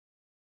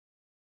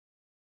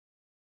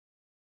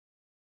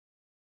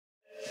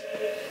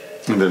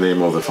In the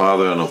name of the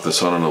Father, and of the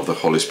Son, and of the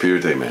Holy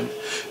Spirit, amen.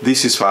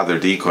 This is Father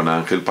Deacon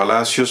Angel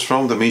Palacios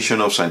from the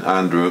Mission of St.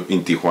 Andrew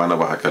in Tijuana,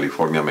 Baja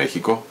California,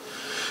 Mexico,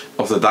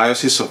 of the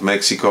Diocese of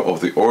Mexico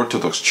of the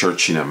Orthodox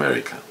Church in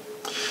America.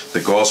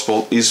 The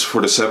Gospel is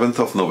for the 7th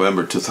of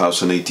November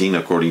 2018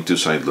 according to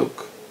St.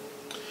 Luke.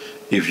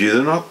 If you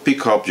do not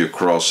pick up your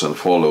cross and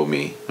follow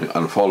me,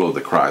 and follow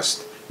the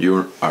Christ,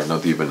 you are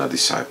not even a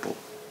disciple.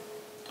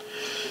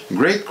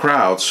 Great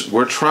crowds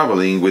were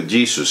traveling with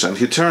Jesus, and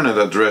he turned and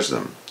addressed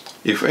them.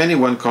 If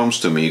anyone comes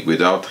to me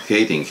without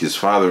hating his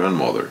father and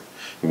mother,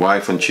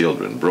 wife and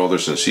children,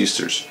 brothers and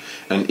sisters,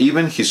 and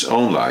even his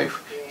own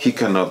life, he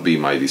cannot be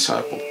my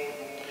disciple.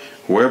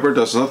 Whoever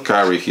does not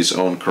carry his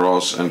own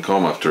cross and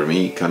come after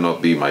me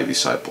cannot be my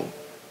disciple.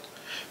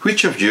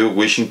 Which of you,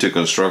 wishing to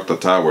construct a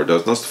tower,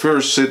 does not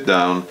first sit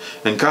down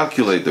and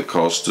calculate the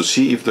cost to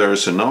see if there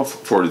is enough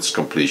for its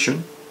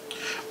completion?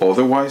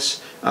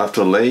 Otherwise,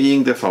 after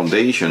laying the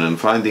foundation and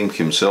finding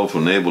himself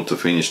unable to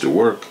finish the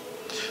work,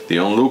 the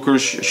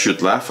onlookers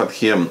should laugh at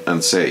him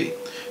and say,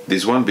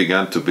 "This one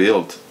began to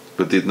build,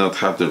 but did not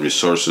have the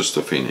resources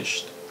to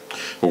finish."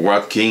 Or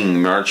what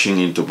king marching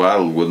into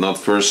battle would not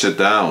first sit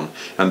down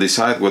and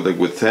decide whether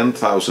with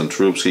 10,000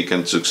 troops he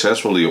can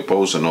successfully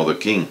oppose another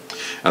king,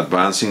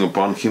 advancing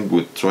upon him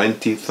with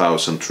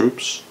 20,000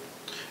 troops?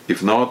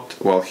 If not,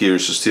 while he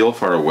is still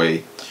far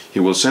away, he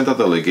will send a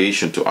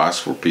delegation to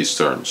ask for peace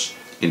terms.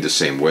 In the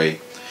same way,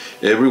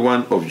 every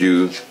one of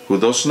you who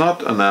does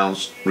not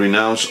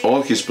renounce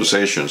all his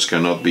possessions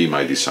cannot be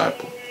my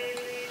disciple.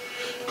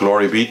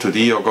 Glory be to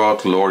thee, O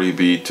God, glory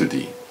be to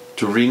thee.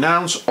 To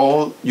renounce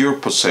all your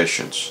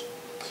possessions.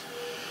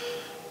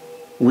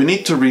 We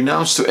need to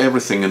renounce to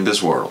everything in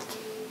this world.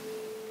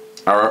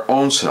 Our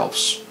own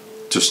selves,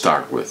 to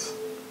start with.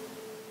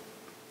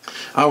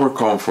 Our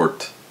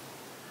comfort,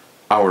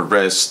 our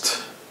rest,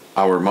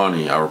 our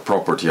money, our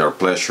property, our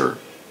pleasure,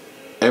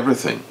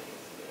 everything.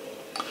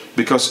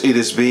 Because it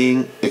is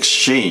being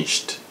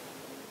exchanged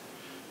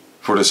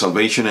for the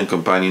salvation and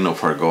companion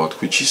of our God,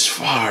 which is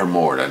far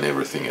more than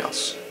everything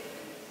else.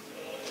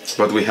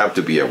 But we have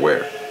to be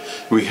aware.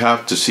 We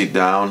have to sit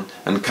down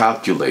and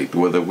calculate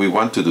whether we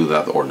want to do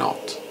that or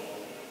not.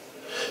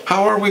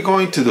 How are we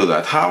going to do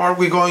that? How are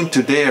we going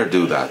to dare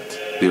do that,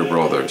 dear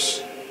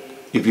brothers?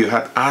 If you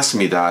had asked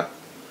me that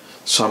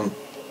some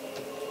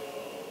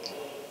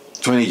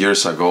 20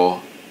 years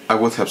ago, I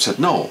would have said,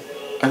 no,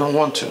 I don't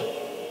want to.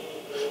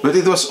 But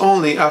it was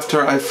only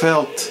after I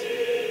felt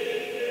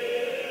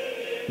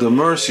the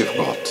mercy of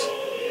God,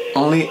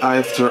 only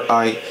after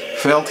I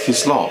felt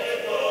His love,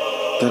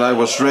 that I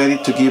was ready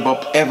to give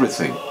up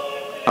everything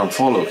and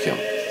follow Him.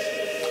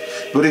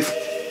 But if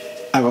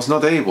I was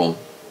not able,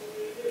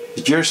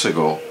 years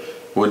ago,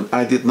 when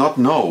I did not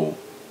know,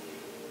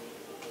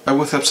 I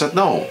would have said,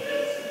 no,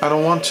 I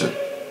don't want to.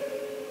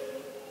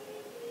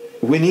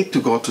 We need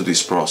to go to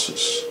this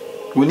process.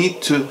 We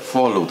need to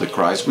follow the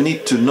Christ. We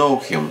need to know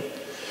Him,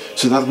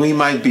 so that we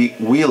might be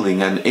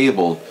willing and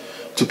able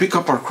to pick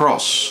up our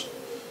cross.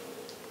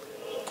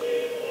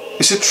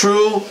 Is it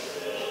true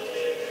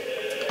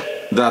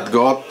that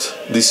God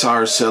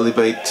desires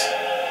celibate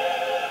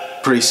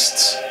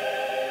priests?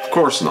 Of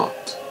course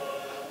not.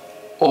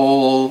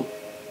 All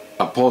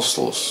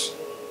apostles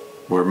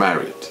were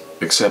married,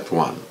 except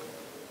one.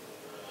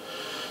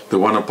 The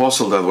one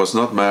apostle that was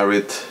not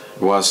married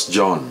was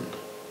John.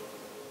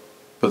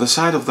 But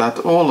aside of that,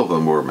 all of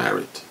them were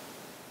married.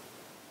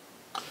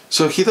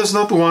 So He does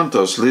not want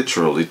us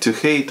literally to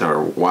hate our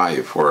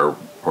wife or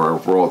our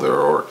brother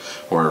or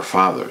our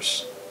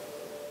fathers.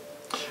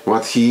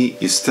 What He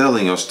is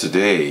telling us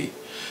today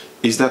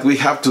is that we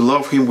have to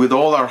love Him with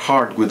all our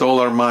heart, with all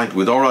our mind,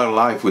 with all our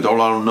life, with all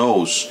our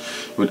nose,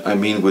 with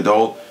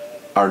all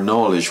our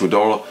knowledge, with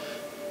all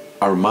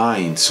our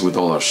minds, with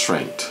all our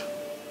strength.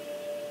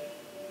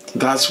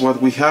 That's what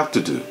we have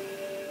to do.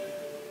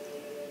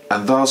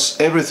 And thus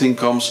everything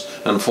comes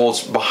and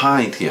falls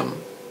behind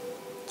Him.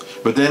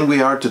 But then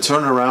we are to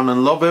turn around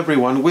and love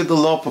everyone with the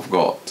love of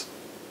God.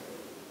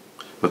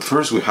 But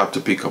first we have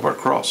to pick up our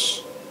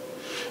cross.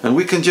 And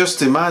we can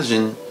just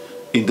imagine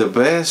in the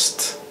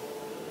best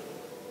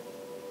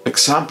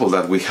example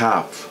that we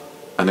have,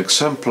 an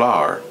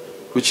exemplar,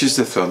 which is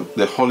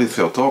the Holy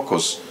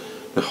Theotokos,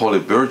 the Holy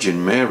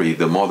Virgin Mary,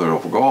 the Mother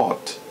of God,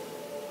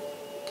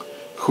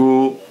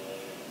 who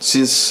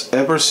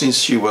ever since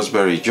she was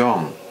very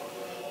young,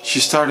 she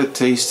started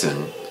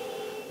tasting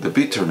the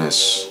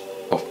bitterness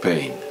of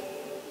pain,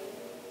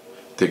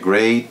 the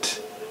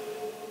great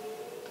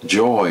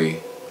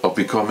joy of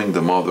becoming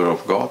the Mother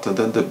of God, and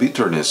then the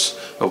bitterness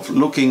of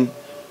looking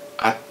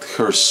at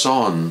her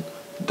Son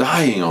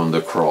dying on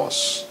the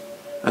cross.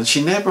 And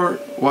she never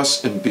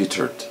was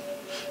embittered.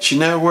 She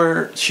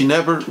never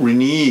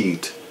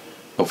reneged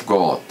of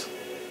God.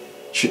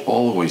 She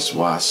always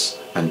was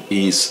and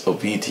is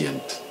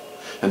obedient.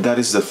 And that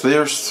is the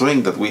first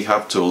thing that we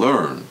have to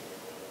learn.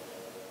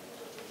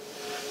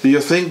 Do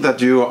you think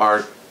that you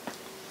are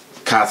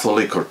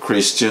Catholic or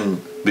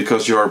Christian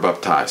because you are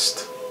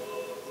baptized?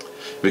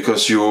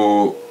 Because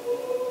you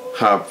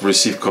have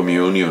received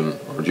communion,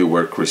 or you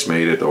were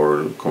chrismated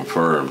or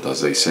confirmed,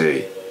 as they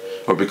say,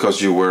 or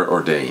because you were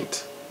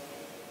ordained,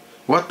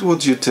 what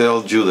would you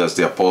tell Judas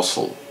the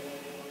apostle?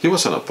 He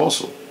was an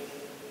apostle.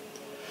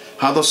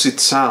 How does it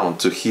sound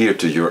to hear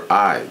to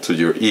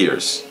your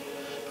ears,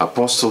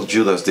 Apostle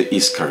Judas the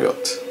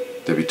Iscariot,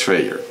 the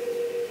betrayer?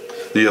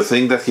 Do you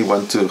think that he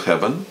went to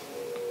heaven?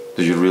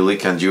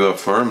 Can you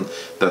affirm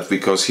that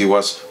because he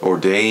was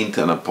ordained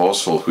an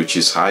apostle, which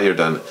is higher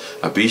than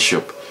a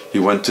bishop, he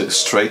went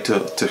straight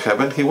to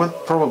heaven? He went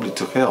probably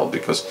to hell,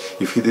 because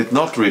if he did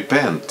not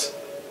repent,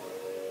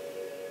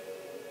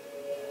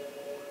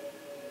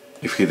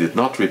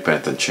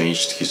 and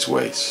changed his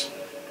ways.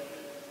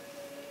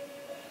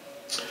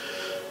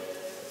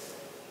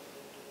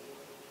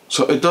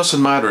 So it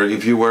doesn't matter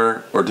if you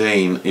were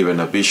ordained even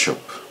a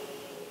bishop.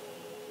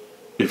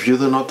 If you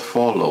do not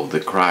follow the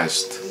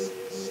Christ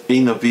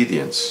in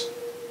obedience,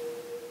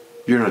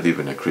 you're not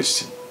even a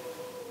Christian.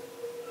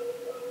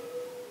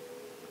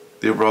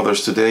 Dear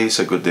brothers, today is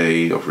a good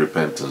day of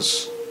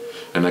repentance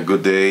and a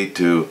good day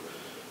to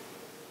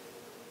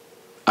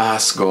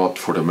ask God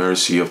for the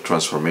mercy of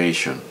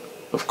transformation,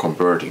 of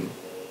converting,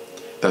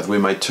 that we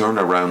might turn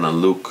around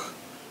and look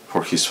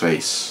for His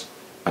face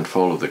and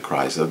follow the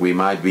Christ, that we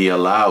might be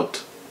allowed,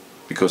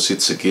 because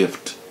it's a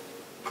gift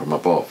from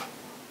above,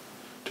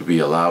 to be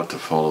allowed to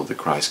follow the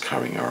Christ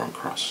carrying our own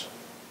cross.